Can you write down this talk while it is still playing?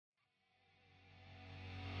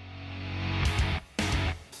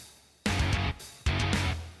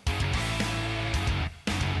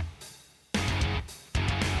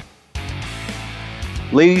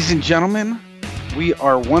Ladies and gentlemen, we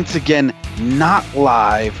are once again not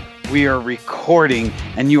live. We are recording,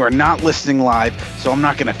 and you are not listening live, so I'm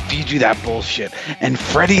not going to feed you that bullshit. And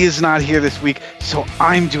Freddie is not here this week, so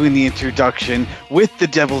I'm doing the introduction with the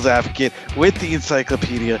Devil's Advocate, with the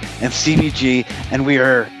Encyclopedia, and CBG, and we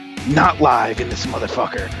are not live in this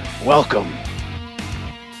motherfucker. Welcome.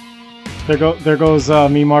 There goes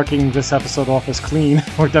me marking this episode off as clean.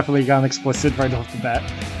 We're definitely gone explicit right off the bat.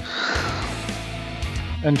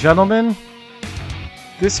 And gentlemen,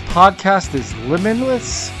 this podcast is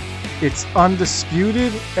limitless, it's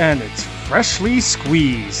undisputed, and it's freshly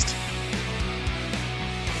squeezed.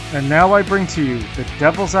 And now I bring to you the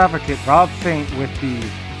Devil's Advocate, Rob Faint, with the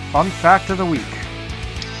fun fact of the week.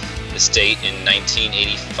 This date in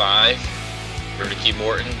 1985, Ricky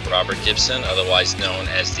Morton, Robert Gibson, otherwise known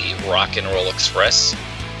as the Rock and Roll Express,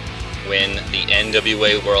 win the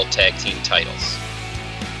NWA World Tag Team titles.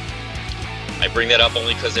 I bring that up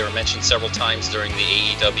only because they were mentioned several times during the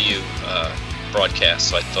AEW broadcast,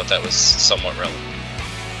 so I thought that was somewhat relevant.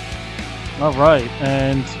 All right,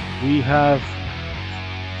 and we have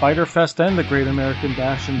Fyter Fest and the Great American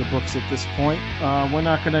Bash in the books at this point. We're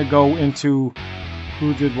not going to go into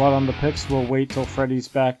who did what on the picks. We'll wait till Freddie's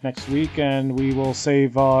back next week, and we will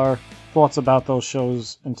save our thoughts about those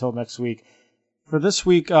shows until next week. For this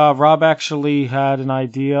week, Rob actually had an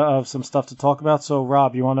idea of some stuff to talk about, so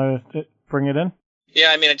Rob, you want to bring it in?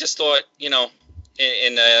 Yeah, I mean, I just thought, at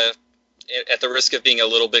the risk of being a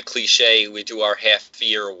little bit cliche, we do our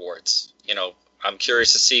half-year awards. I'm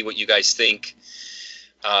curious to see what you guys think,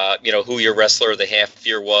 who your wrestler of the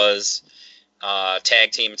half-year was,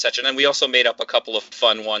 tag team, etc. And then we also made up a couple of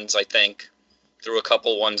fun ones, I think. Threw a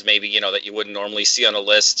couple ones maybe, that you wouldn't normally see on a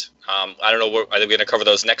list. I don't know, are they going to cover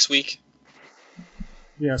those next week?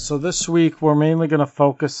 Yeah, so this week we're mainly going to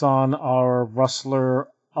focus on our wrestler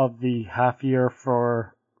of the half year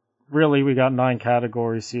for, really, we got 9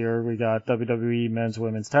 categories here. We got WWE Men's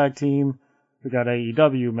Women's Tag Team, we got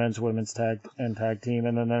AEW Men's Women's Tag Team,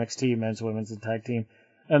 and then NXT Men's Women's and Tag Team.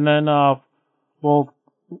 And then we'll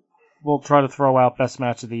try to throw out Best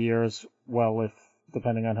Match of the Year as well, if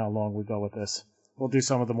depending on how long we go with this. We'll do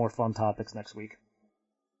some of the more fun topics next week.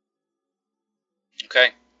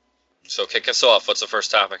 Okay. So kick us off. What's the first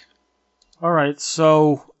topic? All right,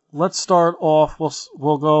 so let's start off.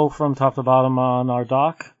 We'll go from top to bottom on our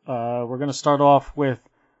doc. We're going to start off with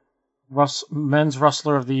Men's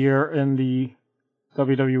Wrestler of the Year in the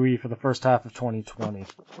WWE for the first half of 2020.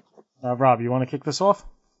 Rob, you want to kick this off?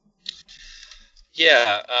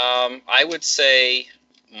 Yeah, I would say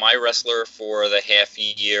my wrestler for the half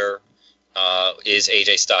year is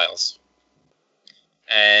AJ Styles.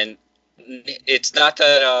 And it's not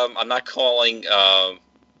that I'm not calling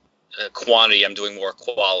quantity, I'm doing more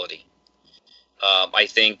quality. I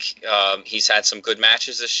think he's had some good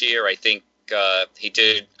matches this year. I think he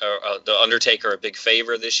did The Undertaker a big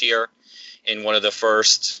favor this year in one of the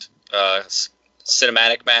first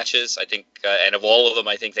cinematic matches. I think, and of all of them,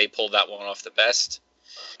 I think they pulled that one off the best.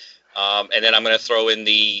 And then I'm going to throw in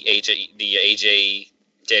the AJ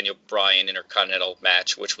Daniel Bryan Intercontinental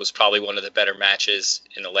match, which was probably one of the better matches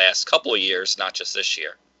in the last couple of years, not just this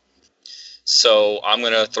year. So I'm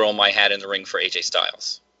going to throw my hat in the ring for AJ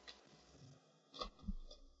Styles.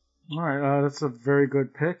 All right, that's a very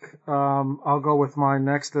good pick. I'll go with mine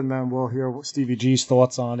next, and then we'll hear Stevie G's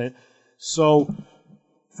thoughts on it. So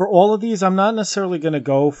for all of these, I'm not necessarily going to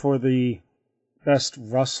go for the best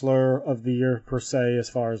wrestler of the year per se as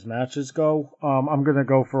far as matches go. I'm going to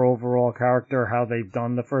go for overall character, how they've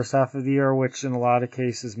done the first half of the year, which in a lot of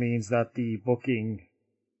cases means that the booking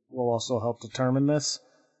will also help determine this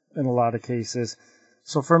in a lot of cases.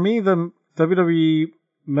 So for me, the WWE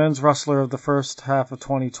Men's Wrestler of the first half of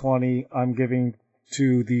 2020, I'm giving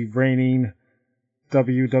to the reigning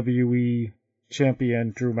WWE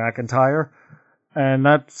Champion Drew McIntyre. And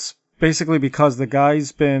that's basically because the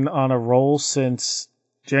guy's been on a roll since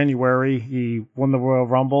January. He won the Royal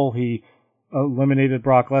Rumble. He eliminated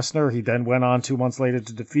Brock Lesnar. He then went on 2 months later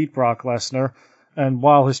to defeat Brock Lesnar. And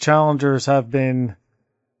while his challengers have been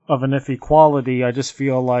of an iffy quality, I just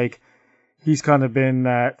feel like he's kind of been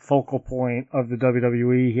that focal point of the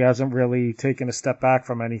WWE. He hasn't really taken a step back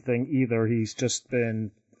from anything either. He's just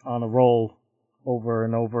been on a roll over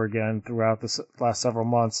and over again throughout the last several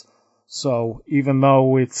months. So even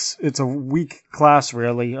though it's a weak class,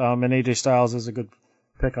 really, and AJ Styles is a good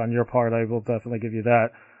pick on your part, I will definitely give you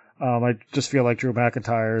that. I just feel like Drew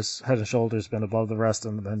McIntyre's head and shoulders been above the rest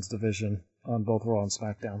in the men's division on both Raw and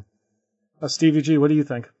SmackDown. Stevie G, what do you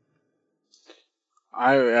think?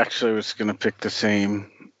 I actually was going to pick the same.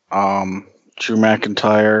 Drew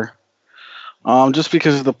McIntyre. Just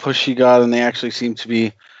because of the push he got, and they actually seem to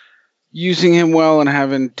be using him well and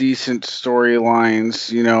having decent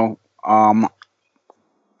storylines.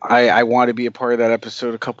 I want to be a part of that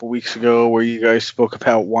episode a couple weeks ago where you guys spoke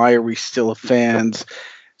about why are we still fans.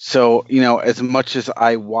 So, as much as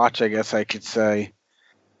I watch, I guess I could say,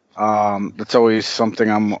 that's always something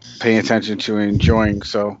I'm paying attention to and enjoying.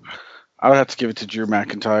 So I would have to give it to Drew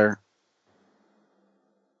McIntyre.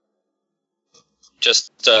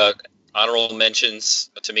 Just honorable mentions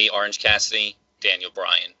to me: Orange Cassidy, Daniel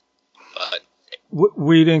Bryan. But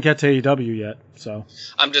we didn't get to AEW yet, so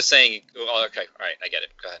I'm just saying. Well, okay, all right, I get it.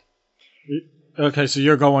 Go ahead. Okay, so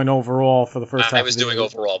you're going overall for the first half. I was doing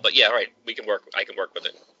overall, but yeah, all right. I can work with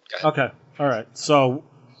it. Go ahead. Okay, all right. So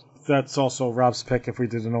that's also Rob's pick if we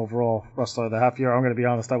did an overall wrestler of the half year. I'm going to be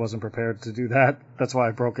honest, I wasn't prepared to do that. That's why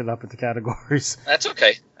I broke it up into categories. That's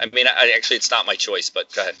okay. I mean, actually, it's not my choice,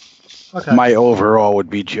 but go ahead. Okay. My overall would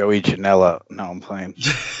be Joey Janela. No, I'm playing.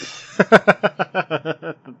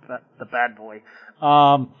 the bad boy.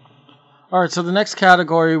 All right, so the next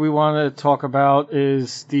category we want to talk about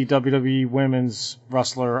is the WWE Women's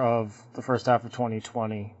Wrestler of the first half of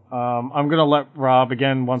 2020. I'm going to let Rob,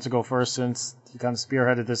 again, want to go first since he kind of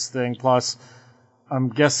spearheaded this thing. Plus, I'm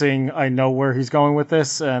guessing I know where he's going with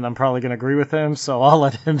this, and I'm probably going to agree with him, so I'll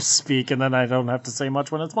let him speak, and then I don't have to say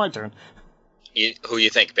much when it's my turn. Who you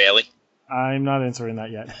think, Bayley? I'm not answering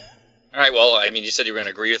that yet. All right, well, I mean, you said you were going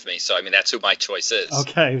to agree with me, so, I mean, that's who my choice is.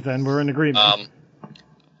 Okay, then we're in agreement.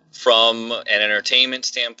 From an entertainment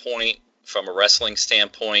standpoint, from a wrestling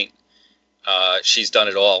standpoint, she's done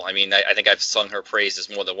it all. I mean, I think I've sung her praises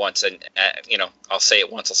more than once, and, I'll say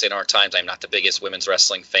it once, I'll say it 100 times. I'm not the biggest women's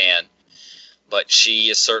wrestling fan, but she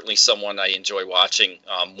is certainly someone I enjoy watching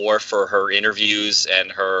more for her interviews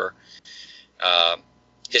and her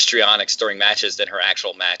histrionics during matches than her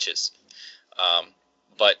actual matches.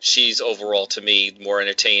 But she's overall, to me, more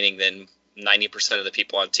entertaining than 90% of the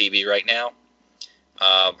people on TV right now.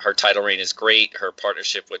 Her title reign is great. Her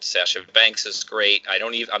partnership with Sasha Banks is great.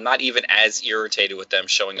 I'm not even as irritated with them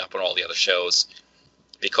showing up on all the other shows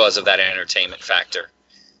because of that entertainment factor.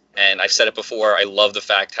 And I've said it before, I love the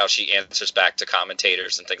fact how she answers back to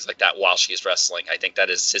commentators and things like that while she's wrestling. I think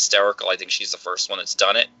that is hysterical. I think she's the first one that's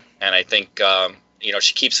done it. And I think,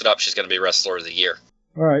 she keeps it up, she's going to be Wrestler of the Year.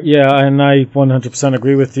 All right, yeah, and I 100%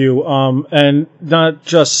 agree with you. And not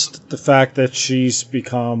just the fact that she's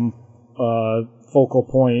become a focal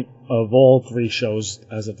point of all three shows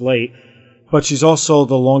as of late, but she's also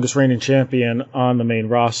the longest reigning champion on the main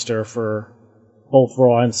roster for both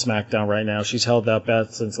Raw and SmackDown right now. She's held that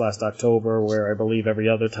belt since last October, where I believe every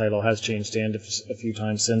other title has changed hands a few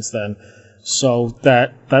times since then. So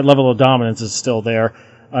that level of dominance is still there.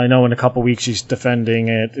 I know in a couple weeks she's defending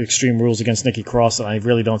at Extreme Rules against Nikki Cross, and I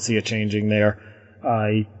really don't see it changing there.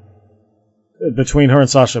 Between her and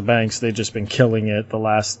Sasha Banks, they've just been killing it the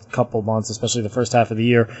last couple months, especially the first half of the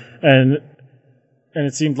year. And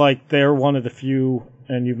it seemed like they're one of the few,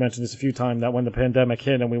 and you've mentioned this a few times, that when the pandemic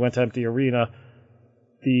hit and we went to empty arena,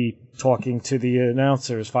 the talking to the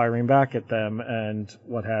announcers, firing back at them, and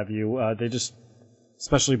what have you, they just,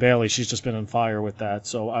 especially Bayley, she's just been on fire with that.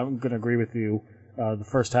 So I'm going to agree with you. The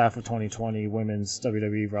first half of 2020 women's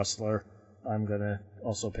WWE wrestler, I'm going to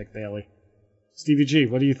also pick Bayley. Stevie G,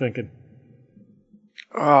 what are you thinking?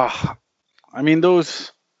 I mean,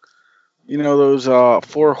 those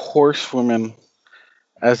four horsewomen,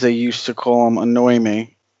 as they used to call them, annoy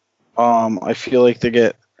me. I feel like they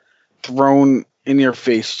get thrown in your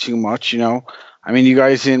face too much, I mean, you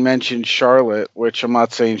guys didn't mention Charlotte, which I'm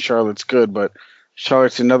not saying Charlotte's good, but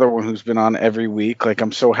Charlotte's another one who's been on every week. Like,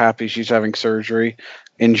 I'm so happy she's having surgery,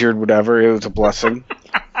 injured, whatever. It was a blessing.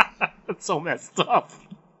 That's so messed up.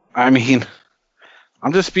 I mean,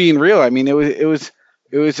 I'm just being real. I mean, it was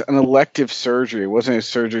an elective surgery. It wasn't a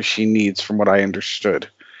surgery she needs, from what I understood.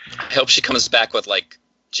 I hope she comes back with,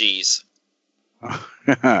 G's.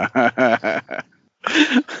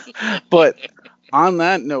 But on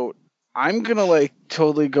that note, I'm going to,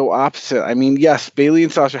 totally go opposite. I mean, yes, Bayley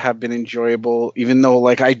and Sasha have been enjoyable, even though,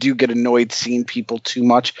 I do get annoyed seeing people too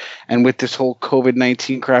much. And with this whole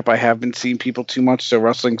COVID-19 crap, I have been seeing people too much. So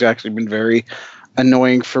wrestling's actually been very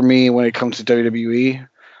annoying for me when it comes to WWE.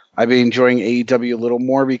 I've been enjoying AEW a little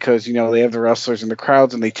more because, they have the wrestlers in the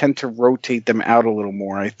crowds and they tend to rotate them out a little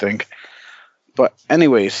more, I think. But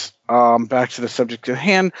anyways, back to the subject at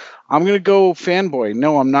hand. I'm going to go fanboy.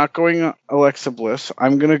 No, I'm not going Alexa Bliss.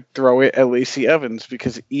 I'm going to throw it at Lacey Evans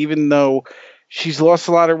because even though she's lost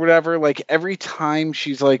a lot or whatever, every time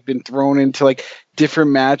she's been thrown into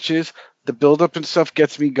different matches, the build up and stuff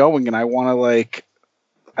gets me going and I want to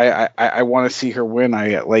I want to see her win.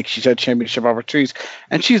 She's had championship opportunities,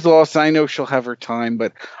 and she's lost. And I know she'll have her time,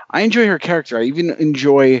 but I enjoy her character. I even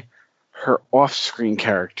enjoy her off-screen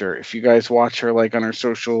character. If you guys watch her like on her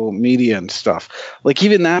social media and stuff, like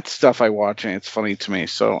even that stuff I watch, and it's funny to me.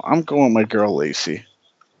 So I'm going with my girl Lacey.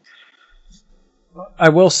 I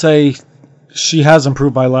will say she has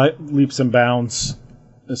improved by leaps and bounds,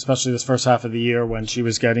 especially this first half of the year when she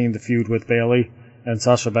was getting the feud with Bayley and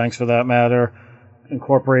Sasha Banks, for that matter,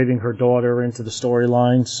 incorporating her daughter into the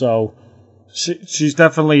storyline. So she's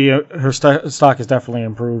definitely her stock has definitely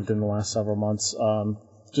improved in the last several months.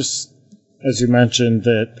 Just as you mentioned,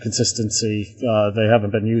 that consistency, they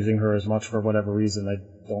haven't been using her as much for whatever reason. I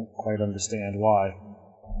don't quite understand why.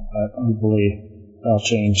 Hopefully that'll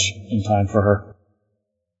change in time for her.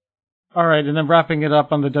 All right, and then wrapping it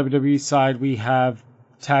up on the WWE side, we have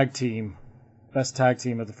tag team. Best tag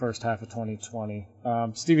team of the first half of 2020.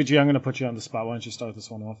 Stevie G, I'm going to put you on the spot. Why don't you start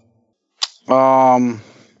this one off?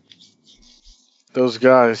 Those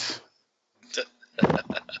guys.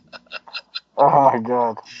 Oh my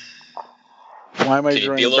god. Why am I Can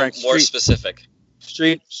you be a little more specific?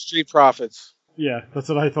 Street Profits. Yeah, that's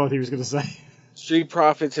what I thought he was going to say. Street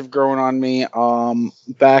Profits have grown on me.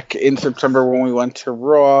 Back in September when we went to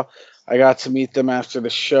Raw, I got to meet them after the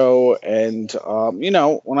show, and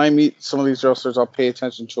when I meet some of these wrestlers, I'll pay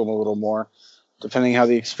attention to them a little more, depending how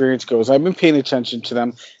the experience goes. I've been paying attention to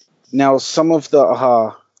them. Now, some of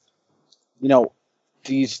the,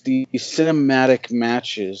 these cinematic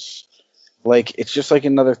matches, like, it's just like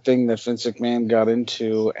another thing that Vince McMahon got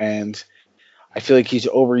into, and I feel like he's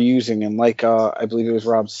overusing. And like I believe it was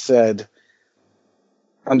Rob said,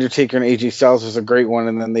 Undertaker and AJ Styles was a great one,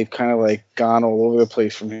 and then they've kind of like gone all over the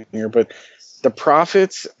place from here. But the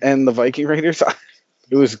Profits and the Viking Raiders,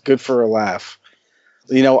 it was good for a laugh.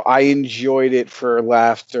 I enjoyed it for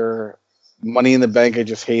laughter. Money in the Bank, I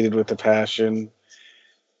just hated with a passion.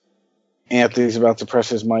 Anthony's about to press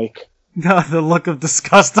his mic. No, the look of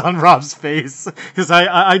disgust on Rob's face, because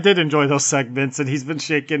I did enjoy those segments, and he's been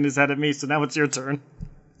shaking his head at me. So now it's your turn.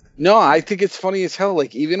 No, I think it's funny as hell.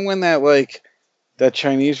 Like, even when that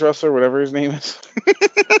Chinese wrestler, whatever his name is,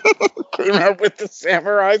 came out with the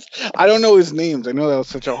samurais. I don't know his names. I know that was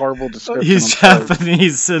such a horrible description. He's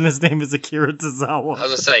Japanese, and his name is Akira Tozawa. I was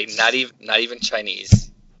gonna say not even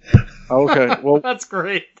Chinese. Okay, well that's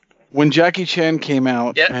great. When Jackie Chan came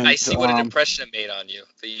out, yeah, I see what an impression it made on you.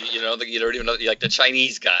 You don't even know, like the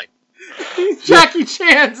Chinese guy. Jackie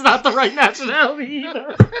Chan's not the right nationality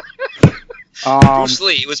either. Bruce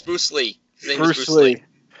Lee. It was Bruce Lee. His name was Bruce Lee.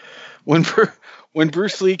 When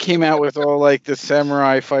Bruce Lee came out with all like the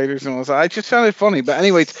samurai fighters and all that, I just found it funny. But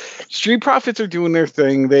anyways, Street Profits are doing their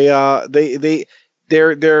thing. They're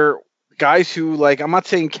guys who, like, I'm not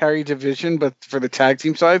saying carry division, but for the tag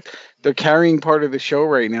team side, they're carrying part of the show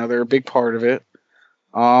right now. They're a big part of it.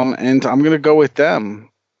 And I'm gonna go with them.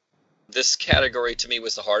 This category to me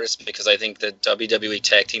was the hardest because I think the WWE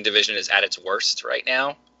tag team division is at its worst right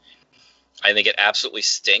now. I think it absolutely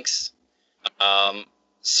stinks.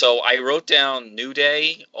 So I wrote down New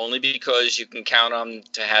Day only because you can count on them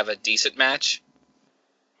to have a decent match.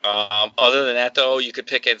 Other than that, though, you could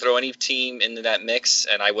pick and throw any team into that mix,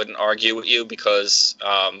 and I wouldn't argue with you because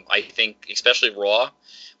I think, especially Raw,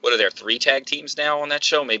 what are there, 3 tag teams now on that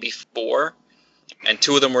show? Maybe 4? And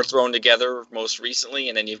 2 of them were thrown together most recently,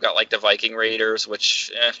 and then you've got, like, the Viking Raiders,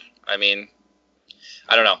 which, I mean,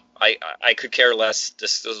 I don't know. I could care less.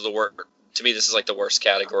 This is the worst. To me, this is, like, the worst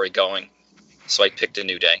category going. So I picked a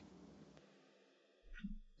New Day.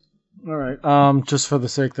 All right. Just for the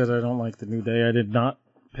sake that I don't like the New Day, I did not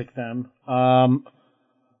pick them.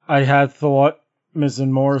 I had thought Miz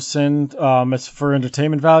and Morrison, it's for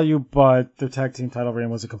entertainment value, but the tag team title reign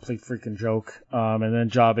was a complete freaking joke. And then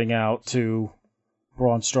jobbing out to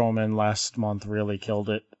Braun Strowman last month really killed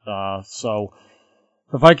it. So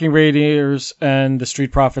the Viking Radiators and the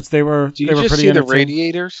Street Profits, they were pretty entertaining. Did you just see the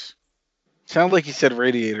Radiators? Sounded like you said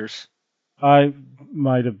Radiators. I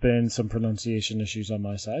might have been some pronunciation issues on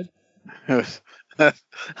my side. I'm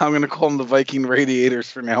going to call them the Viking Radiators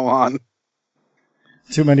from now on.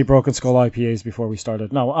 Too many Broken Skull IPAs before we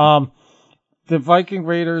started. No, the Viking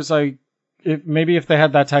Raiders, maybe if they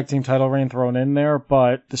had that tag team title reign thrown in there,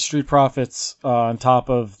 but the Street Profits, on top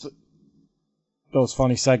of those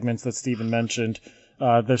funny segments that Steven mentioned,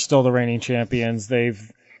 they're still the reigning champions.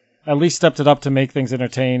 They've at least stepped it up to make things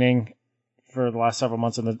entertaining for the last several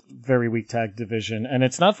months in the very weak tag division. And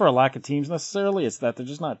it's not for a lack of teams necessarily, it's that they're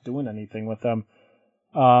just not doing anything with them.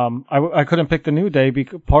 I couldn't pick the New Day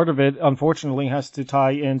because part of it, unfortunately, has to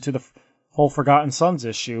tie into the whole Forgotten Sons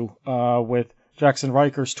issue with Jackson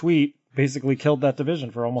Riker's tweet basically killed that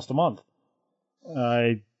division for almost a month.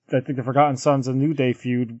 I think the Forgotten Sons and New Day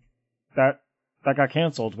feud that got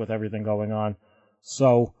canceled with everything going on.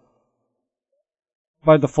 So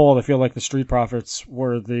by default, I feel like the Street Profits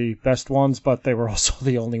were the best ones, but they were also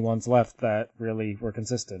the only ones left that really were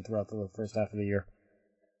consistent throughout the first half of the year.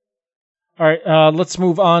 All right, let's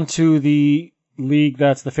move on to the league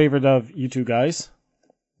that's the favorite of you two guys.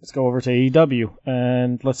 Let's go over to AEW,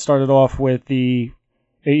 and let's start it off with the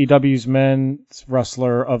AEW's men's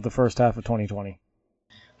wrestler of the first half of 2020.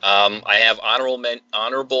 I have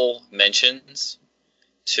honorable mentions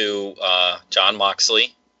to Jon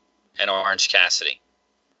Moxley and Orange Cassidy.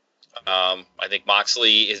 I think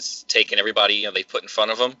Moxley is taking everybody they put in front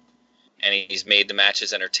of him, and he's made the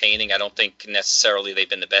matches entertaining. I don't think necessarily they've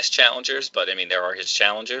been the best challengers, but I mean there are his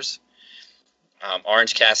challengers.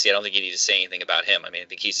 Orange Cassidy, I don't think you need to say anything about him. I mean, I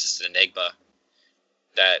think he's just an enigma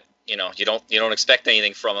that you don't expect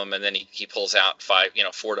anything from him, and then he pulls out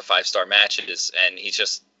 4 to 5 star matches, and he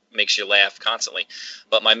just makes you laugh constantly.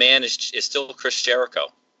 But my man is still Chris Jericho.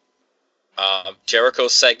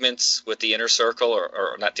 Jericho's segments with the Inner Circle,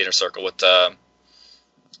 or not the Inner Circle,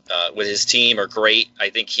 with his team are great. I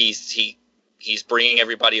think he's bringing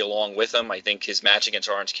everybody along with him. I think his match against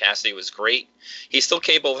Orange Cassidy was great. He's still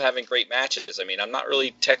capable of having great matches. I mean, I'm not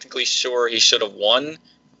really technically sure he should have won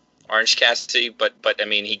Orange Cassidy, but I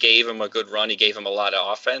mean, he gave him a good run. He gave him a lot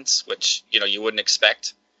of offense, which you wouldn't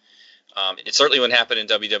expect. It certainly wouldn't happen in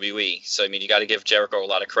WWE. So I mean, you got to give Jericho a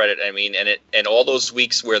lot of credit. I mean, and all those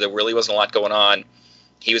weeks where there really wasn't a lot going on,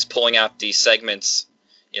 he was pulling out these segments,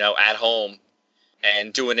 at home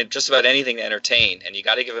and doing it just about anything to entertain. And you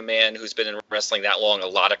got to give a man who's been in wrestling that long a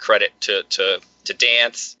lot of credit to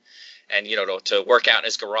dance and to work out in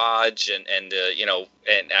his garage and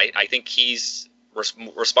I think he's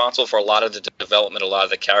responsible for a lot of the development, a lot of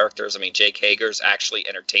the characters. I mean, Jake Hager's actually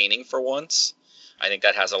entertaining for once. I think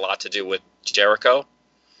that has a lot to do with Jericho.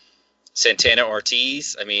 Santana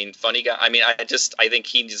Ortiz, I mean, funny guy. I mean, I think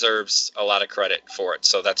he deserves a lot of credit for it.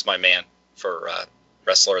 So that's my man for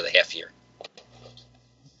Wrestler of the Half Year.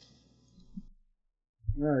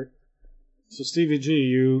 All right. So Stevie G,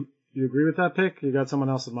 you agree with that pick? You got someone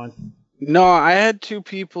else in mind? No, I had 2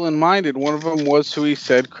 people in mind, and one of them was who he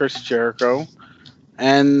said, Chris Jericho.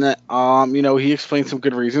 And, he explained some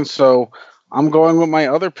good reasons. So I'm going with my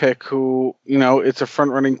other pick who, it's a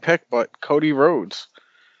front-running pick, but Cody Rhodes.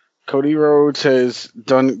 Cody Rhodes has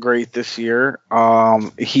done great this year.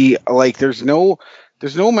 There's no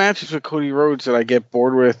matches with Cody Rhodes that I get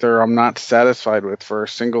bored with or I'm not satisfied with for a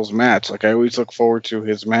singles match. Like, I always look forward to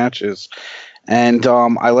his matches. And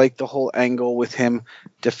I like the whole angle with him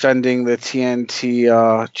defending the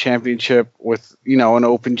TNT championship with, an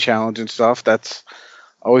open challenge and stuff. That's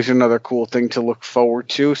always another cool thing to look forward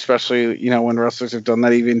to, especially, when wrestlers have done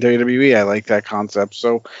that, even WWE. I like that concept.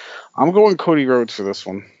 So I'm going Cody Rhodes for this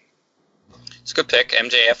one. It's a good pick.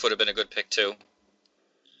 MJF would have been a good pick, too.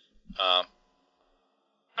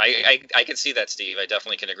 I can see that, Steve. I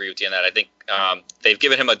definitely can agree with you on that. I think they've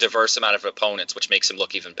given him a diverse amount of opponents, which makes him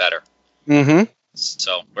look even better. Mm-hmm.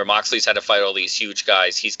 So where Moxley's had to fight all these huge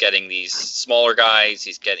guys, he's getting these smaller guys.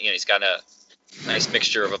 He's got a nice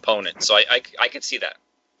mixture of opponents. So I can see that.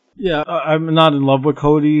 Yeah, I'm not in love with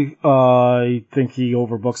Cody. I think he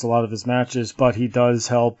overbooks a lot of his matches, but he does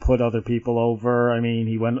help put other people over. I mean,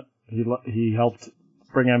 he helped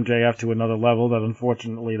bring MJF to another level that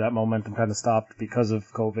unfortunately that momentum kind of stopped because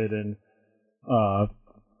of COVID and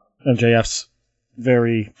MJF's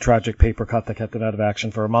very tragic paper cut that kept him out of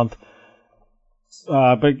action for a month.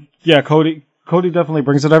 But yeah, Cody definitely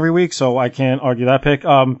brings it every week, so I can't argue that pick.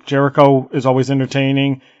 Jericho is always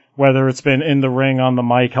entertaining, whether it's been in the ring, on the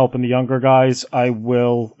mic, helping the younger guys. I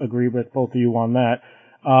will agree with both of you on that.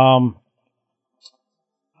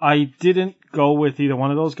 I didn't go with either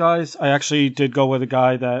one of those guys. I actually did go with a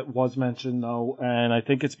guy that was mentioned, though, and I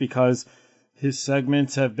think it's because his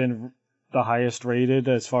segments have been the highest rated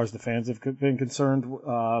as far as the fans have been concerned.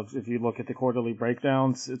 If you look at the quarterly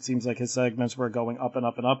breakdowns, it seems like his segments were going up and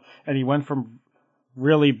up and up, and he went from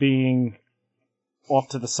really being off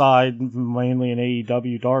to the side, mainly an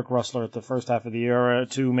AEW dark wrestler at the first half of the year,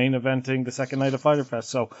 to main eventing the second night of Fyter Fest.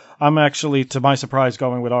 So I'm actually, to my surprise,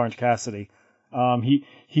 going with Orange Cassidy.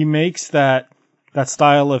 He makes that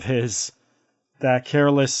style of his, that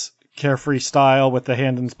careless, carefree style with the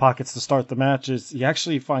hand in his pockets to start the matches. He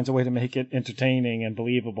actually finds a way to make it entertaining and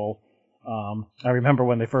believable. I remember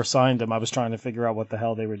when they first signed him, I was trying to figure out what the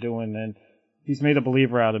hell they were doing, and he's made a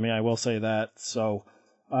believer out of me, I will say that. So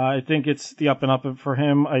I think it's the up and up for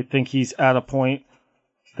him. I think he's at a point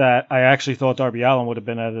that I actually thought Darby Allin would have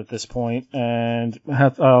been at this point, and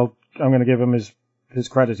I'm going to give him his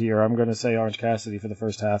credit here. I'm going to say Orange Cassidy for the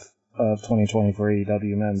first half of 2020 for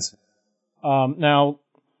AEW Men's. Now,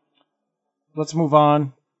 let's move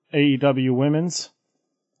on. AEW Women's.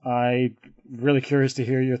 I'm really curious to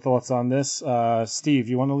hear your thoughts on this. Steve,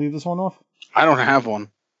 you want to leave this one off? I don't have one.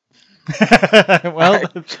 Well,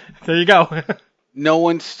 there you go. No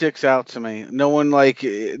one sticks out to me. No one's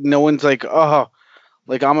like, oh,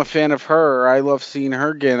 like I'm a fan of her. I love seeing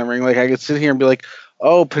her get in the ring. Like I could sit here and be like,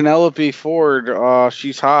 oh, Penelope Ford,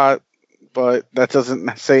 she's hot, but that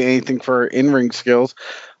doesn't say anything for her in-ring skills.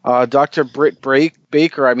 Dr. Britt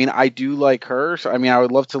Baker, I mean, I do like her. So, I mean, I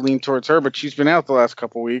would love to lean towards her, but she's been out the last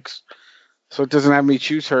couple weeks, so it doesn't have me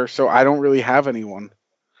choose her. So I don't really have anyone.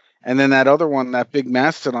 And then that other one, that big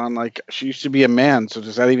mastodon, like she used to be a man. So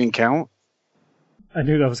does that even count? I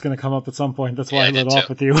knew that was going to come up at some point. That's why I lit off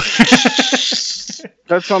with you.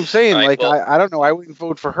 That's what I'm saying. Right, like, well, I don't know. I wouldn't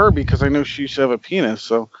vote for her because I know she used to have a penis.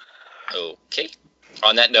 So okay.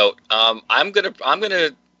 On that note, I'm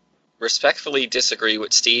gonna respectfully disagree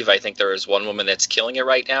with Steve. I think there is one woman that's killing it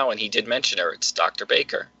right now, and he did mention her. It's Dr.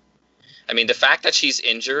 Baker. I mean, the fact that she's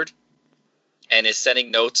injured and is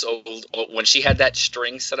sending notes over, when she had that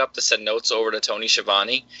string set up to send notes over to Tony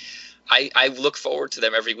Schiavone, I look forward to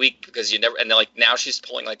them every week because you never, and like now she's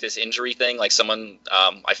pulling like this injury thing, like someone,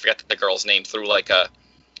 I forget the girl's name, threw like a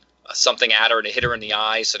something at her and it hit her in the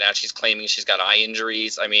eye, so now she's claiming she's got eye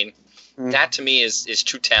injuries. I mean, that to me is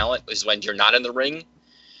true talent, is when you're not in the ring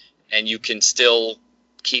and you can still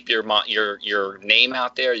keep your name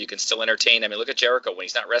out there, you can still entertain. I mean, look at Jericho. When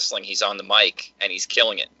he's not wrestling, he's on the mic and he's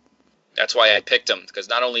killing it. That's why I picked him, because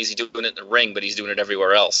not only is he doing it in the ring, but he's doing it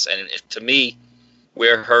everywhere else. And to me,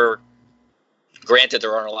 granted,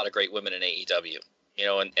 there aren't a lot of great women in AEW, you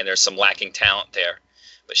know, and there's some lacking talent there.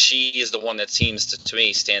 But she is the one that seems to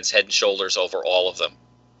me stands head and shoulders over all of them.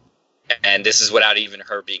 And this is without even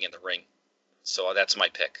her being in the ring. So that's my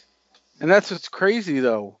pick. And that's what's crazy,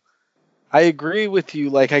 though. I agree with you.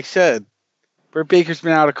 Like I said, Britt Baker's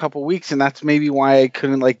been out a couple weeks, and that's maybe why I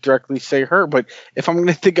couldn't like directly say her. But if I'm going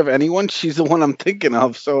to think of anyone, she's the one I'm thinking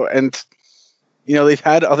of. So, and you know, they've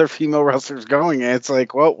had other female wrestlers going, and it's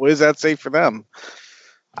like, well, what does that say for them?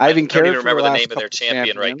 I don't even remember the name of their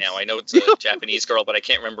champion right now. I know it's a Japanese girl, but I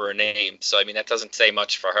can't remember her name. So, I mean, that doesn't say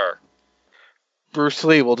much for her. Bruce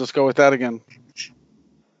Lee. We'll just go with that again.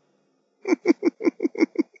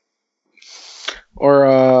 Or,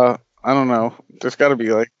 I don't know. There's got to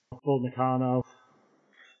be like Bull Nakano.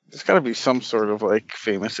 There's got to be some sort of like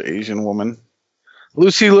famous Asian woman.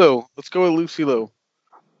 Lucy Liu. Let's go with Lucy Liu.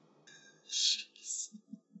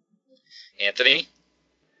 Anthony?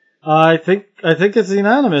 I think it's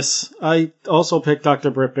unanimous. I also picked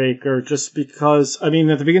Dr. Britt Baker just because, I mean,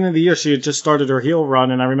 at the beginning of the year, she had just started her heel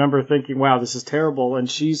run, and I remember thinking, wow, this is terrible. And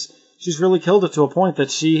she's really killed it to a point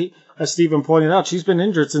that she, as Stephen pointed out, she's been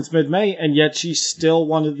injured since mid-May, and yet she's still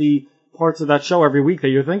one of the parts of that show every week that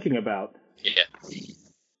you're thinking about. Yeah.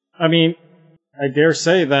 I mean, I dare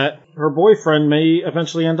say that her boyfriend may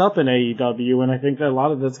eventually end up in AEW, and I think that a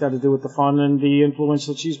lot of that's got to do with the fun and the influence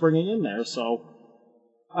that she's bringing in there. So,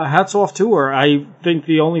 hats off to her. I think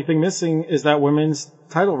the only thing missing is that women's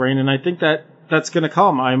title reign, and I think that's going to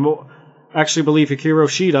come. I actually believe Hikaru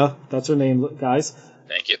Shida, that's her name, guys.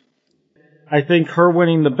 Thank you. I think her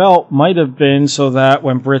winning the belt might have been so that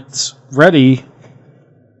when Britt's ready,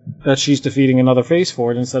 that she's defeating another face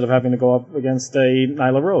for it instead of having to go up against a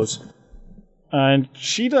Nyla Rose. And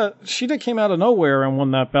Shida came out of nowhere and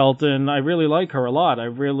won that belt, and I really like her a lot. I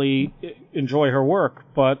really enjoy her work,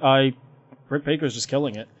 but Britt Baker's just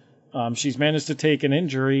killing it. She's managed to take an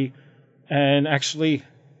injury and actually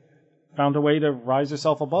found a way to rise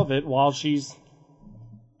herself above it while she's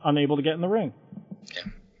unable to get in the ring.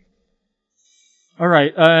 Yeah. All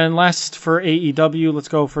right, and last for AEW, let's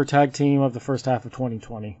go for tag team of the first half of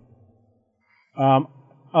 2020. I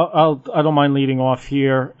don't mind leading off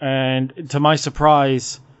here, and to my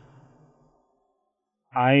surprise,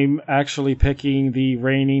 I'm actually picking the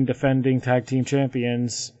reigning defending tag team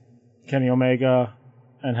champions, Kenny Omega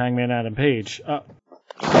and Hangman Adam Page.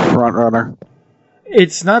 Front runner.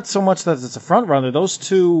 It's not so much that it's a front runner. Those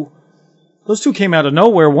two came out of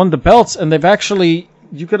nowhere, won the belts, and they've actually,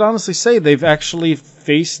 you could honestly say they've actually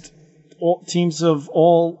faced teams of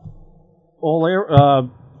all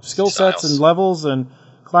skill sets and levels and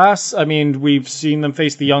class. I mean, we've seen them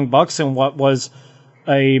face the Young Bucks in what was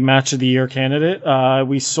a match of the year candidate.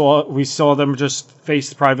 We saw them just face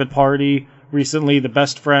the Private Party recently, the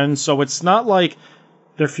Best Friends. So it's not like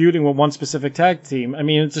they're feuding with one specific tag team. I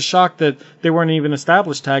mean, it's a shock that they weren't even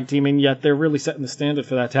established tag team, and yet they're really setting the standard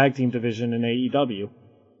for that tag team division in AEW.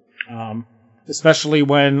 Especially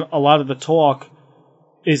when a lot of the talk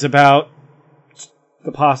is about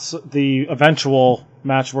the eventual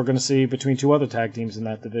match we're going to see between two other tag teams in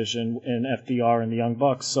that division, in FDR and the Young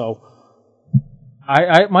Bucks. So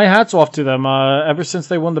my hat's off to them. Ever since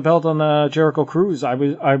they won the belt on the Jericho Cruise, I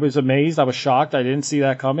was amazed. I was shocked. I didn't see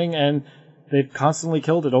that coming, and they've constantly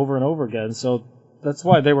killed it over and over again. So that's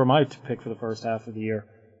why they were my pick for the first half of the year.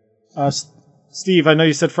 Steve, I know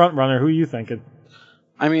you said front runner. Who are you thinking?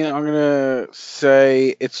 I mean, I'm going to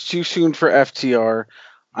say it's too soon for FTR.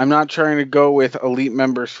 I'm not trying to go with elite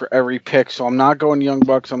members for every pick, so I'm not going Young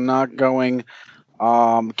Bucks. I'm not going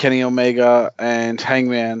Kenny Omega and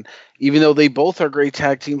Hangman, even though they both are great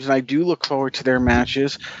tag teams, and I do look forward to their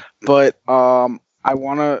matches. But I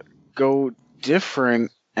want to go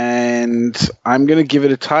different, and I'm going to give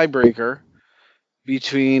it a tiebreaker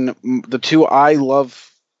between the two I love.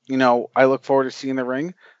 I look forward to seeing the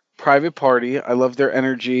ring. Private Party. I love their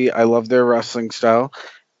energy. I love their wrestling style.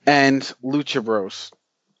 And Lucha Bros.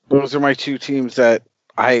 Those are my two teams that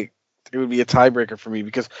it would be a tiebreaker for me,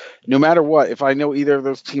 because no matter what, if I know either of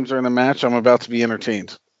those teams are in the match, I'm about to be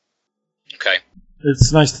entertained. Okay.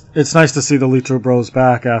 It's nice to see the Lucha Bros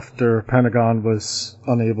back after Pentagon was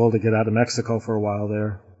unable to get out of Mexico for a while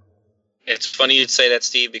there. It's funny you'd say that,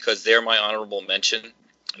 Steve, because they're my honorable mention.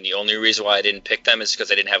 And the only reason why I didn't pick them is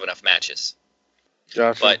because I didn't have enough matches.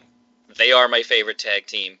 Gotcha. But they are my favorite tag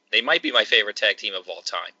team. They might be my favorite tag team of all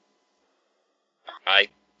time.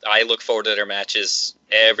 I look forward to their matches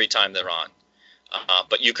every time they're on.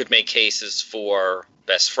 But you could make cases for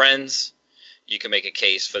Best Friends. You can make a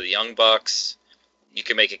case for the Young Bucks. You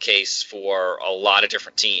can make a case for a lot of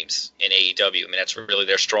different teams in AEW. I mean, that's really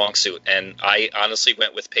their strong suit. And I honestly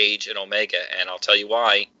went with Page and Omega, and I'll tell you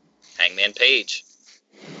why. Hangman Page.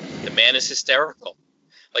 The man is hysterical.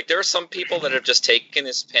 Like, there are some people that have just taken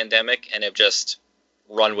this pandemic and have just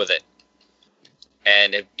run with it.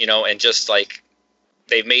 And, and just like,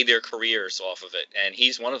 they've made their careers off of it. And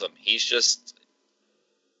he's one of them. He's just,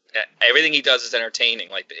 everything he does is entertaining.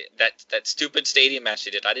 Like, that stupid stadium match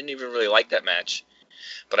he did, I didn't even really like that match.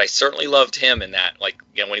 But I certainly loved him in that. Like,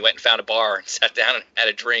 when he went and found a bar and sat down and had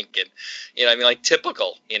a drink. And, like,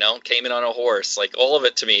 typical, came in on a horse. Like, all of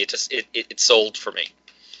it to me, it sold for me.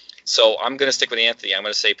 So I'm going to stick with Anthony. I'm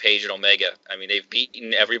going to say Page and Omega. I mean, they've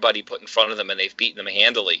beaten everybody put in front of them, and they've beaten them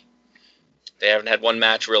handily. They haven't had one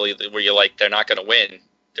match really where you're like, they're not going to win.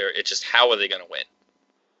 It's just, how are they going to win?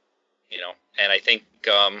 And I think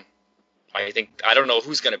I don't know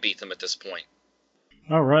who's going to beat them at this point.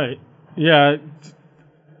 All right. Yeah,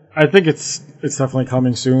 I think it's definitely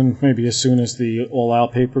coming soon, maybe as soon as the All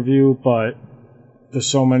Out pay-per-view, but there's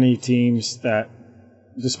so many teams that,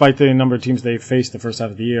 despite the number of teams they've faced the first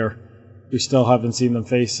half of the year, we still haven't seen them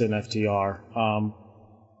face an FTR.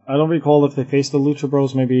 I don't recall if they faced the Lucha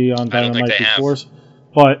Bros maybe on Dynamite before,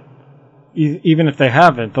 but even if they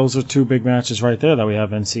haven't, those are two big matches right there that we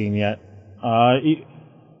haven't seen yet.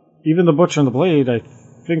 Even the Butcher and the Blade, I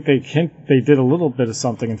think they did a little bit of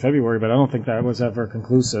something in February, but I don't think that was ever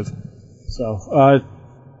conclusive. So,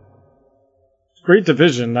 great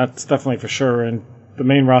division, that's definitely for sure, and the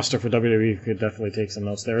main roster for WWE could definitely take some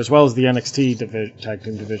notes there, as well as the NXT tag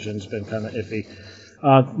team division's been kind of iffy.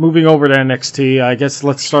 Moving over to NXT, I guess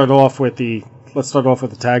let's start off with the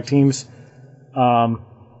tag teams.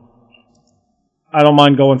 I don't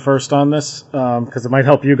mind going first on this because it might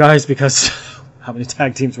help you guys, because how many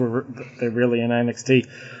tag teams were they really in NXT?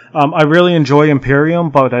 I really enjoy Imperium,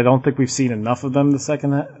 but I don't think we've seen enough of them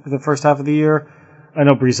the first half of the year. I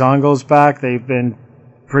know Breezango's back; they've been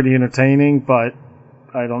pretty entertaining, but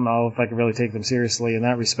I don't know if I can really take them seriously in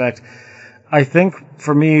that respect. I think,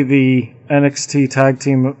 for me, the NXT tag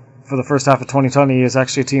team for the first half of 2020 is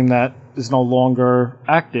actually a team that is no longer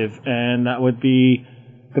active, and that would be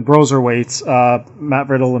the Broserweights, Matt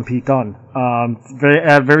Riddle and Pete Dunne. They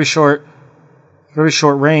had very short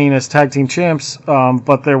reign as tag team champs,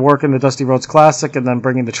 but they're working the Dusty Rhodes Classic and then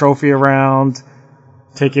bringing the trophy around,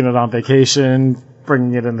 taking it on vacation,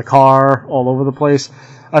 bringing it in the car, all over the place.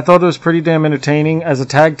 I thought it was pretty damn entertaining. As a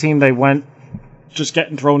tag team, they went just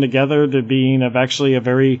getting thrown together to being actually a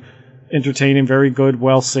very entertaining, very good,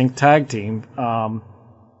 well-synced tag team.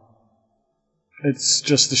 It's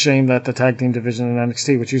just a shame that the tag team division in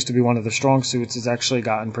NXT, which used to be one of the strong suits, has actually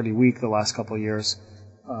gotten pretty weak the last couple of years.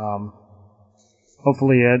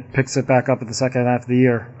 Hopefully it picks it back up at the second half of the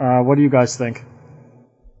year. What do you guys think?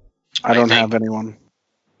 I don't have anyone.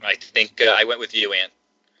 I think I went with you, Ant.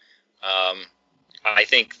 I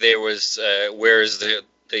think there was, whereas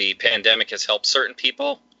the pandemic has helped certain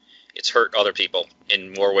people, it's hurt other people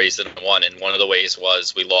in more ways than one. And one of the ways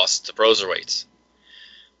was we lost the Broserweights.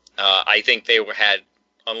 I think they had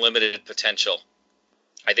unlimited potential.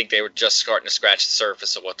 I think they were just starting to scratch the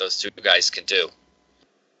surface of what those two guys could do.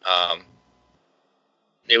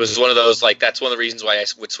 It was one of those, like, that's one of the reasons why I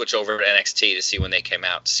would switch over to NXT to see when they came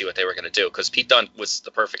out, to see what they were going to do. Because Pete Dunne was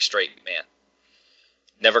the perfect straight man.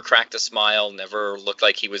 Never cracked a smile, never looked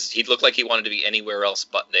like he looked like he wanted to be anywhere else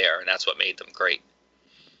but there, and that's what made them great.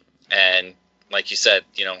 And like you said,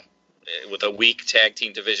 with a weak tag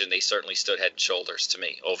team division, they certainly stood head and shoulders to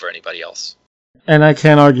me over anybody else. And I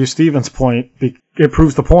can't argue Steven's point. It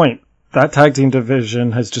proves the point. That tag team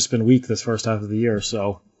division has just been weak this first half of the year,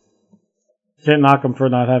 so can't knock them for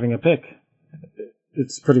not having a pick.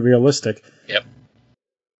 It's pretty realistic. Yep.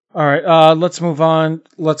 All right, let's move on.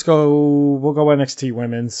 We'll go NXT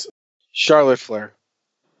Women's. Charlotte Flair.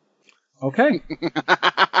 Okay.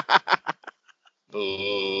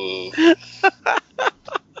 Boo.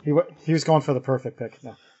 He was going for the perfect pick.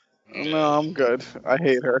 No, I'm good. I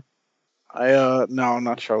hate her. No,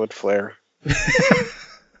 not Charlotte Flair.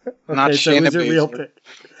 Not so Shayna who's your real Baszler. pick?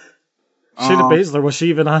 Shayna Baszler, was she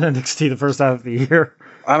even on NXT the first half of the year?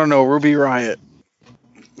 I don't know. Ruby Riott.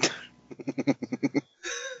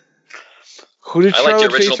 Who did I like your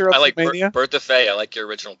Charlotte face at original. I like WrestleMania? Bertha Faye. I like your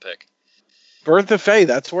original pick. Bertha Faye.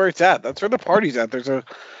 That's where it's at. That's where the party's at. There's a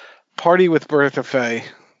party with Bertha Faye.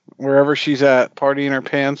 Wherever she's at, party in her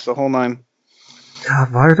pants, the whole nine.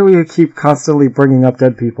 God, why do we keep constantly bringing up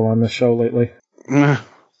dead people on this show lately? All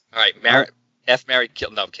right, married,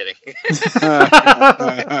 kill. No, I'm kidding.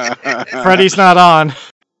 Freddie's not on.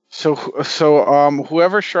 So,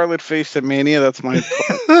 whoever Charlotte faced at Mania, that's my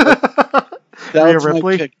Rhea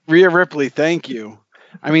Ripley? pick. Rhea Ripley, thank you.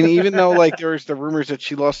 I mean, even though there was the rumors that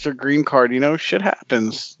she lost her green card, shit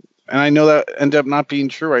happens, and I know that ended up not being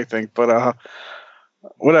true. I think, but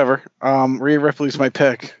whatever. Rhea Ripley's my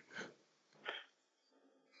pick.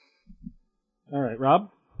 All right, Rob.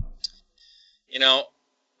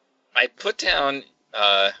 I put down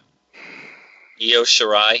Io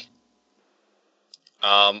Shirai.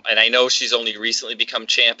 And I know she's only recently become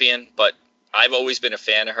champion, but I've always been a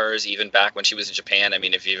fan of hers, even back when she was in Japan. I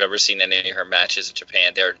mean, if you've ever seen any of her matches in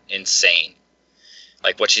Japan, they're insane.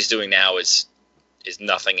 Like, what she's doing now is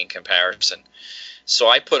nothing in comparison. So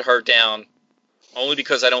I put her down only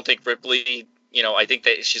because I don't think Ripley, I think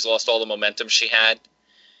that she's lost all the momentum she had.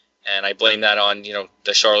 And I blame that on,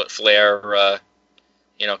 the Charlotte Flair,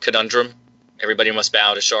 conundrum. Everybody must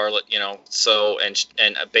bow to Charlotte, So and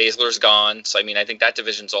Baszler's gone. So I mean, I think that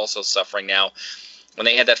division's also suffering now. When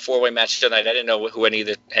they had that 4-way match tonight, I didn't know who any of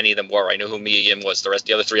them were. I knew who Mia Yim was.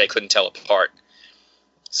 The other three, I couldn't tell apart.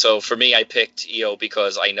 So for me, I picked Io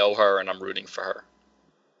because I know her and I'm rooting for her.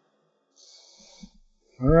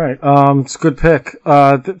 All right, it's a good pick.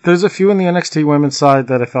 There's a few in the NXT women's side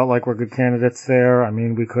that I felt like were good candidates there. I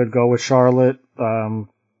mean, we could go with Charlotte.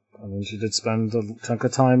 She did spend a chunk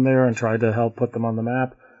of time there and tried to help put them on the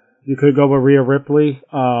map. You could go with Rhea Ripley.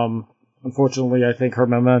 Unfortunately, I think her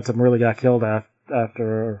momentum really got killed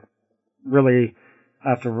after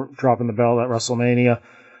dropping the belt at WrestleMania.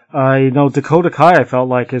 I know Dakota Kai, I felt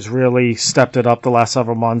like, has really stepped it up the last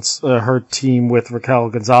several months. Her team with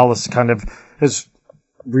Raquel Gonzalez kind of has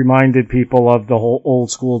reminded people of the whole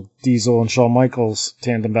old school Diesel and Shawn Michaels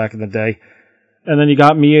tandem back in the day. And then you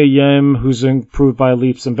got Mia Yim, who's improved by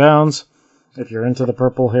leaps and bounds. If you're into the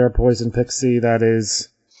purple hair poison pixie, that is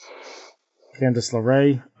Candice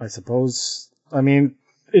LeRae, I suppose. I mean,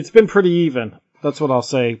 it's been pretty even. That's what I'll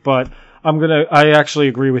say. But I actually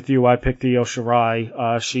agree with you. I picked Io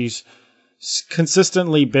Shirai. She's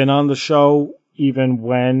consistently been on the show, even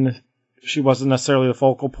when she wasn't necessarily the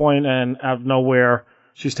focal point, and out of nowhere,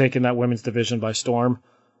 she's taken that women's division by storm.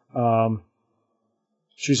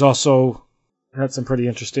 She's also had some pretty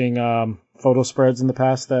interesting photo spreads in the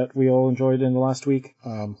past that we all enjoyed in the last week.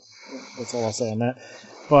 That's all I'll say on that.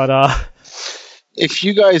 But if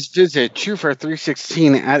you guys visit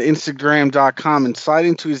Trufer316 at Instagram.com and slide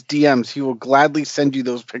into his DMs, he will gladly send you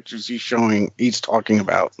those pictures he's talking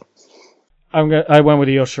about. I went with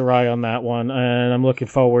Io Shirai on that one, and I'm looking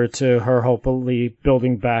forward to her hopefully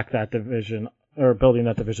building that division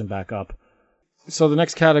back up. So the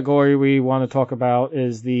next category we want to talk about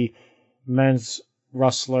is the men's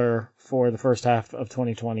wrestler for the first half of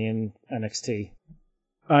 2020 in NXT.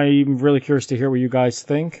 I'm really curious to hear what you guys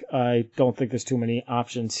think. I don't think there's too many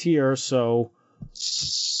options here, so...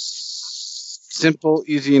 Simple,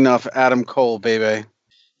 easy enough. Adam Cole, baby.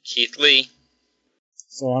 Keith Lee.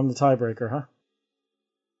 So I'm the tiebreaker, huh?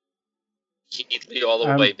 Keith Lee all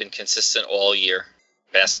the way, been consistent all year.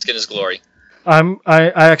 Bask in his glory.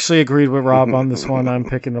 I actually agreed with Rob on this one. I'm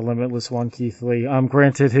picking the limitless one, Keith Lee.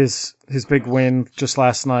 Granted, his big win just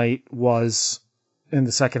last night was in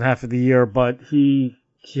the second half of the year, but he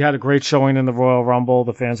had a great showing in the Royal Rumble.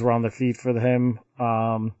 The fans were on their feet for him.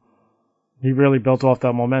 He really built off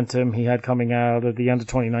that momentum he had coming out at the end of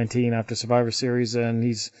 2019 after Survivor Series, and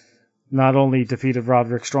he's not only defeated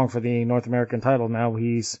Roderick Strong for the North American title, now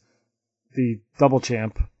he's the double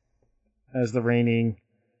champ as the reigning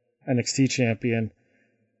NXT champion.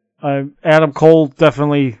 Adam Cole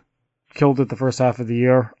definitely killed it the first half of the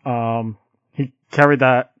year. He carried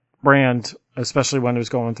that brand, especially when it was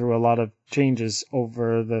going through a lot of changes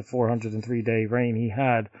over the 403-day reign he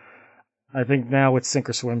had. I think now it's sink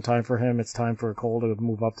or swim time for him. It's time for Cole to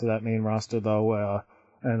move up to that main roster, though,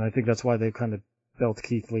 and I think that's why they've kind of built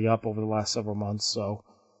Keith Lee up over the last several months. So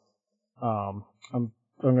I'm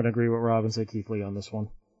going to agree with Rob and say Keith Lee on this one.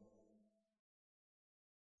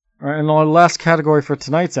 All right, and our last category for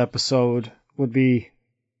tonight's episode would be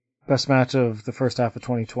best match of the first half of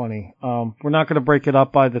 2020. We're not going to break it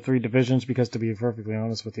up by the three divisions because, to be perfectly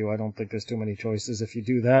honest with you, I don't think there's too many choices if you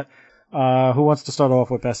do that. Who wants to start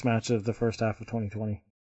off with best match of the first half of 2020?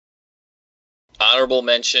 Honorable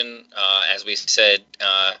mention, as we said,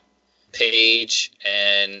 Paige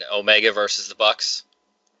and Omega versus the Bucks.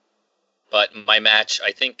 But my match,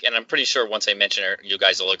 I think, and I'm pretty sure once I mention it, you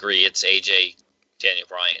guys will agree, it's AJ, Daniel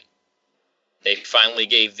Bryan. They finally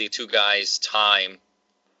gave the two guys time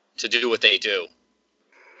to do what they do.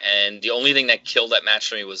 And the only thing that killed that match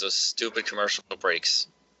for me was those stupid commercial breaks.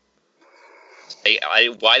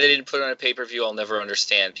 Why they didn't put it on a pay-per-view, I'll never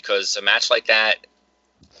understand. Because a match like that,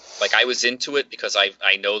 like, I was into it because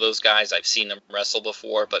I know those guys. I've seen them wrestle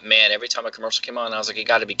before. But, man, every time a commercial came on, I was like, you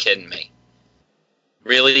got to be kidding me.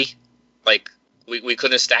 Really? Like, we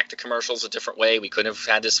couldn't have stacked the commercials a different way. We couldn't have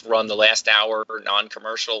had this run the last hour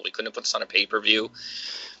non-commercial. We couldn't have put this on a pay-per-view.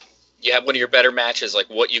 You have one of your better matches, like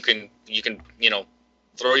what you can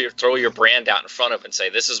throw your brand out in front of and say,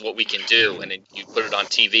 this is what we can do. And then you put it on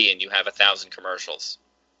TV and you have 1,000 commercials.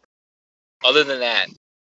 Other than that,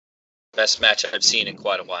 best match I've seen in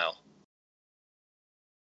quite a while.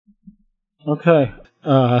 Okay.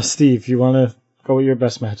 Steve, you want to go with your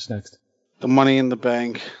best match next? The Money in the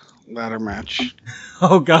Bank ladder match.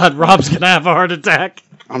 Oh, God, Rob's going to have a heart attack.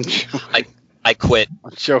 I'm joking. I quit.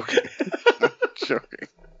 I'm joking. I'm joking.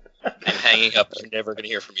 I'm hanging up. You're never going to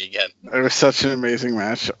hear from me again. It was such an amazing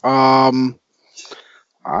match.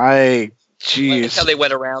 Like Jeez. how they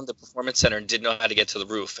went around the Performance Center and didn't know how to get to the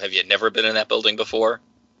roof. Have you never been in that building before?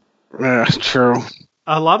 Yeah, true.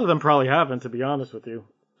 A lot of them probably haven't, to be honest with you.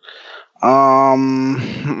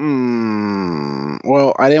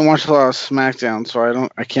 Well, I didn't watch a lot of SmackDown, so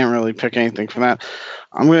I can't really pick anything from that.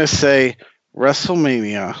 I'm gonna say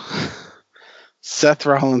WrestleMania, Seth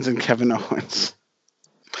Rollins and Kevin Owens.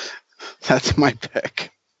 That's my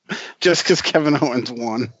pick. Just because Kevin Owens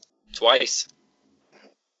won. Twice.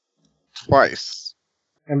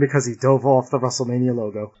 And because he dove off the WrestleMania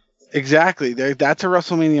logo. Exactly. That's a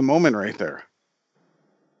WrestleMania moment right there.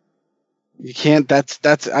 You can't.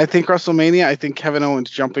 That's. I think WrestleMania. I think Kevin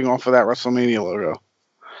Owens jumping off of that WrestleMania logo.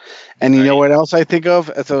 And you know what else I think of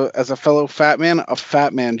as a fellow fat man? A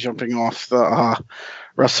fat man jumping off the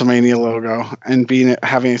WrestleMania logo and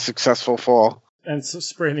having a successful fall. And so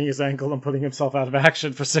spraining his ankle and putting himself out of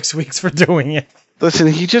action for 6 weeks for doing it. Listen,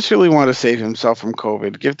 he just really wanted to save himself from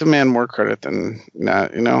COVID. Give the man more credit than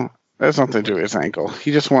that. You know, that's nothing to do with his ankle.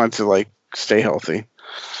 He just wanted to stay healthy.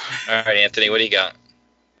 All right, Anthony, what do you got?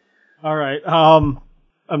 All right.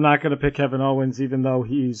 I'm not going to pick Kevin Owens, even though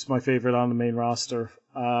he's my favorite on the main roster.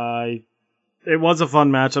 It was a fun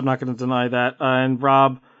match. I'm not going to deny that. And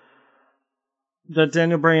Rob, the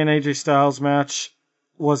Daniel Bryan AJ Styles match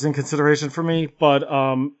was in consideration for me, but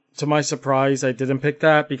to my surprise, I didn't pick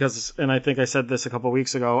that because, and I think I said this a couple of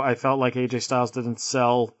weeks ago, I felt like AJ Styles didn't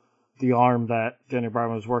sell the arm that Daniel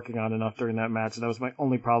Bryan was working on enough during that match, and that was my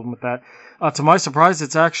only problem with that. To my surprise,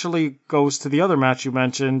 it actually goes to the other match you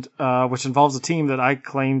mentioned, which involves a team that I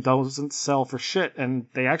claim doesn't sell for shit, and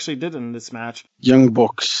they actually did in this match. Young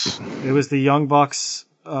Bucks. It was the Young Bucks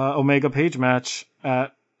Omega Page match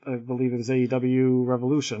at, I believe it was AEW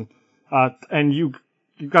Revolution. And you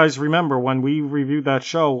guys remember when we reviewed that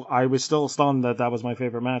show, I was still stunned that was my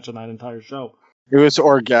favorite match in that entire show. It was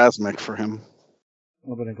orgasmic for him.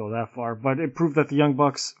 I wouldn't go that far, but it proved that the Young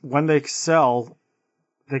Bucks, when they sell,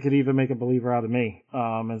 they could even make a believer out of me,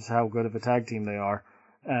 as how good of a tag team they are.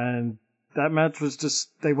 And that match was just,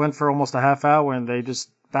 they went for almost a half hour and they just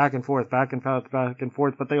back and forth,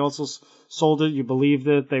 but they also sold it, you believed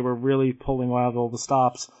it, they were really pulling out all the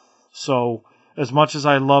stops. So, as much as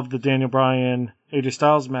I loved the Daniel Bryan AJ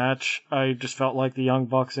Styles match, I just felt like the Young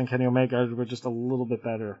Bucks and Kenny Omega were just a little bit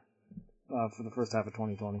better for the first half of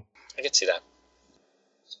 2020. I can see that.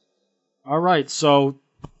 All right, so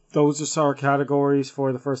those are our categories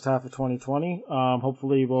for the first half of 2020.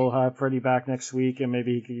 Hopefully we'll have Freddie back next week, and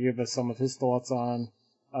maybe he can give us some of his thoughts on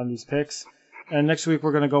these picks. And next week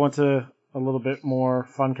we're going to go into a little bit more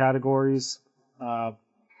fun categories.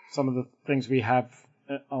 Some of the things we have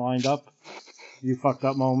lined up. You fucked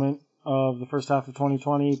up moment of the first half of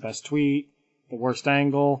 2020, best tweet, the worst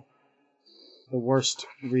angle, the worst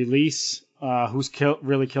release, who's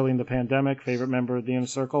really killing the pandemic, favorite member of the Inner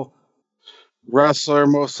Circle. Wrestler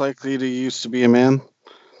most likely to used to be a man.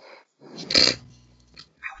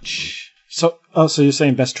 Ouch. So you're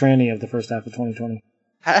saying best tranny of the first half of 2020?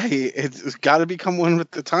 Hey, it's got to become one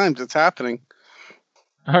with the times. It's happening.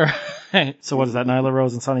 All right. So what is that? Nyla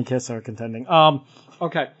Rose and Sonny Kiss are contending.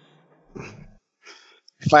 Okay.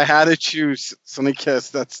 If I had to choose Sonny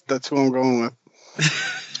Kiss, that's who I'm going with.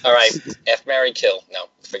 All right, F, marry, kill. No,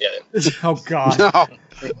 forget it. Oh God. No.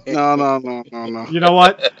 You know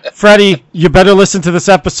what, Freddie? You better listen to this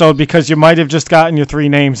episode because you might have just gotten your 3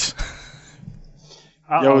 names.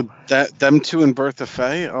 Yo, them two and Bertha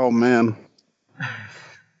Faye. Oh man.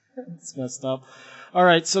 It's messed up. All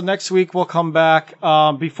right, so next week we'll come back.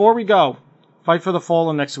 Before we go, Fight for the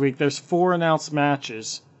Fallen next week. There's 4 announced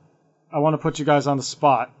matches. I want to put you guys on the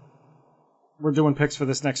spot. We're doing picks for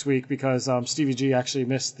this next week because Stevie G actually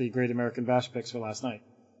missed the Great American Bash picks for last night.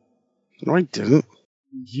 No, I didn't.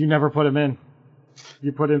 You never put him in.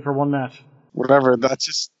 You put in for 1 match. Whatever. That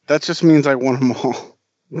just means I won them all.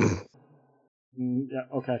 Yeah.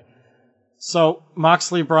 Okay. So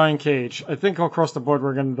Moxley, Brian Cage. I think across the board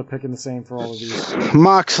we're going to be picking the same for all of these.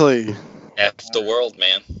 Moxley. F the world,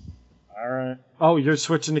 man. All right. Oh, you're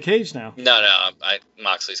switching to Cage now. No,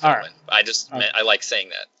 Moxley's going All to win. I like saying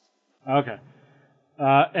that. Okay.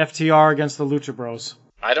 FTR against the Lucha Bros.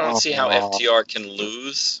 I don't see how FTR can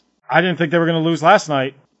lose. I didn't think they were going to lose last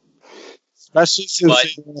night. Especially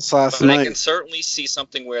since they lost last night. I can certainly see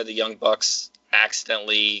something where the Young Bucks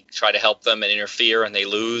accidentally try to help them and interfere and they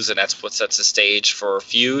lose, and that's what sets the stage for a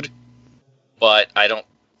feud. But I don't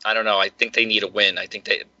know. I think they need a win. I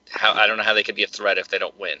don't know how they could be a threat if they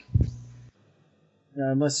don't win. Yeah,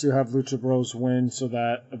 unless you have Lucha Bros win, so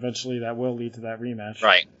that eventually that will lead to that rematch.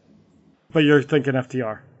 Right. But you're thinking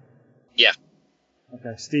FTR. Yeah.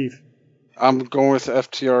 Okay, Steve. I'm going with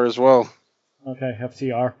FTR as well. Okay,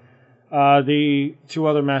 FTR. The 2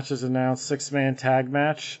 other matches announced: 6-man tag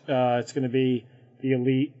match. It's going to be the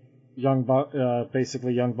Elite,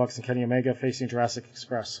 basically Young Bucks and Kenny Omega facing Jurassic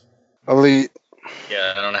Express. Elite.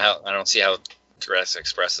 Yeah, I don't see how Jurassic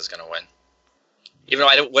Express is going to win. Even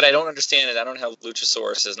though what I don't understand is I don't know how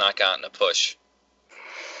Luchasaurus has not gotten a push.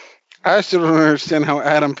 I still don't understand how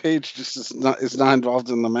Adam Page just is not involved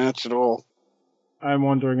in the match at all. I'm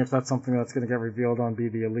wondering if that's something that's going to get revealed on Be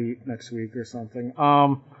the Elite next week or something.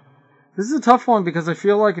 This is a tough one because I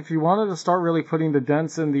feel like if you wanted to start really putting the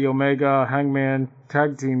dents in the Omega Hangman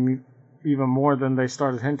tag team even more than they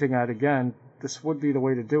started hinting at again, this would be the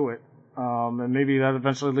way to do it. And maybe that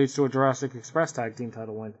eventually leads to a Jurassic Express tag team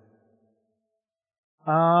title win.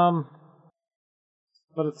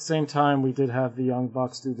 But at the same time, we did have the Young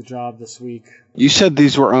Bucks do the job this week. You said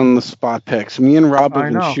these were on the spot picks. Me and Rob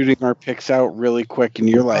have been shooting our picks out really quick, and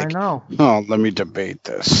you're like, I know. Oh, let me debate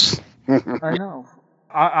this. I know.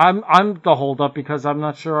 I'm the holdup because I'm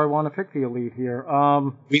not sure I want to pick the Elite here.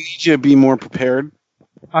 We need you to be more prepared.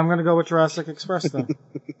 I'm going to go with Jurassic Express then.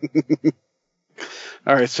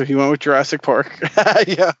 All right, so he went with Jurassic Park.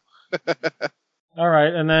 Yeah. All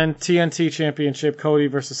right, and then TNT Championship, Cody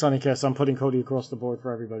versus Sonny Kiss. I'm putting Cody across the board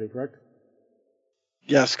for everybody, correct?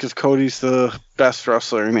 Yes, because Cody's the best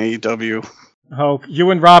wrestler in AEW. Oh,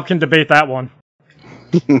 you and Rob can debate that one.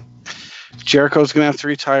 Jericho's going to have to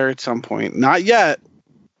retire at some point. Not yet,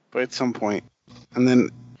 but at some point.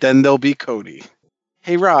 And then there'll be Cody.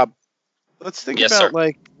 Hey, Rob, let's think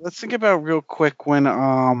about real quick when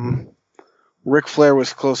Ric Flair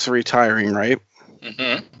was close to retiring, right?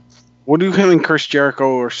 Mm-hmm. What do him and Chris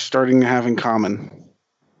Jericho are starting to have in common?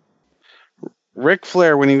 Ric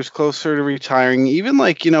Flair, when he was closer to retiring, even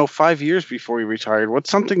 5 years before he retired, what's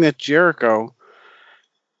something that Jericho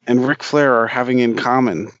and Ric Flair are having in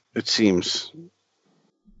common, it seems?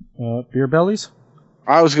 Beer bellies?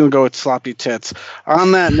 I was going to go with sloppy tits.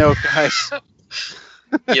 On that note, guys.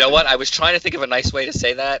 You know what? I was trying to think of a nice way to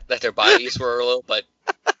say that their bodies were a little, but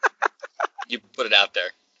you put it out there.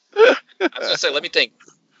 I was going to say, let me think.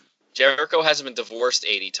 Jericho hasn't been divorced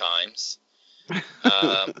 80 times.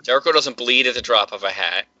 Jericho doesn't bleed at the drop of a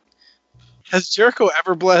hat. Has Jericho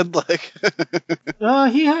ever bled?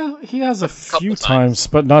 He has a few times,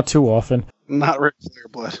 but not too often. Not Ric Flair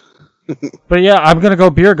bled. But yeah, I'm gonna go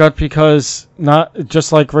beer gut because not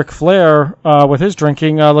just like Ric Flair with his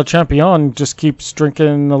drinking, Le Champion just keeps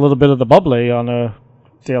drinking a little bit of the bubbly on a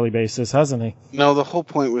daily basis, hasn't he? No, the whole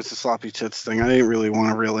point was the sloppy tits thing. I didn't really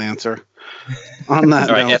want a real answer. On that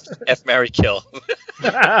All right, note. F Mary Kill.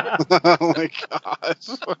 Oh my gosh.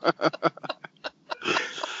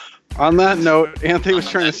 On that note, Anthony was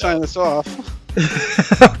trying to sign us off.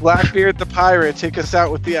 Blackbeard the Pirate, take us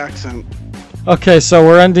out with the accent. Okay, so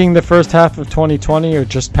we're ending the first half of 2020, or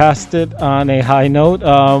just past it, on a high note.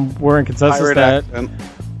 We're in consensus Pirate that accent.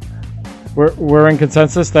 we're in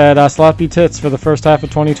consensus that sloppy tits for the first half of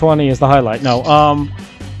 2020 is the highlight. No,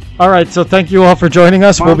 all right. So thank you all for joining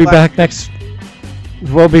us. We'll be back next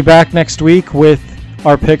week with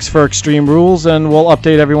our picks for Extreme Rules, and we'll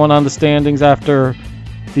update everyone on the standings after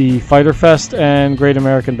the Fighter Fest and Great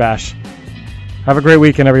American Bash. Have a great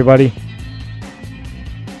weekend, everybody.